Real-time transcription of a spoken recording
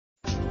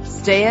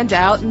Stand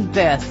out in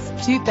this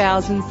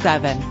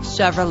 2007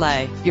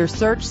 Chevrolet. Your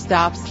search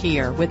stops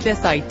here with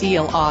this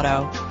ideal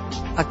auto.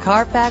 A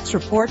Carfax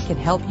report can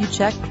help you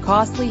check for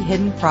costly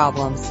hidden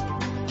problems.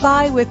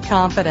 Buy with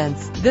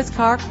confidence. This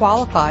car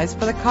qualifies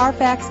for the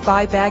Carfax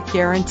buyback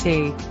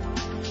guarantee.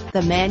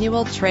 The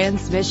manual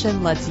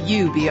transmission lets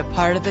you be a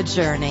part of the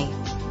journey.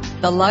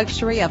 The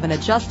luxury of an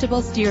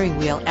adjustable steering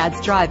wheel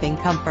adds driving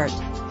comfort.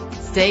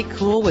 Stay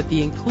cool with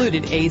the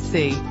included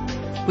AC.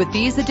 With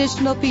these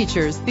additional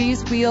features,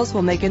 these wheels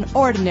will make an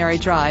ordinary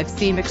drive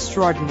seem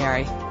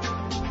extraordinary.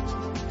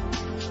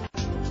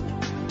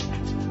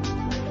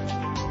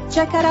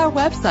 Check out our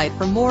website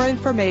for more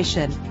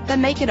information.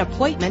 Then make an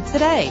appointment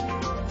today.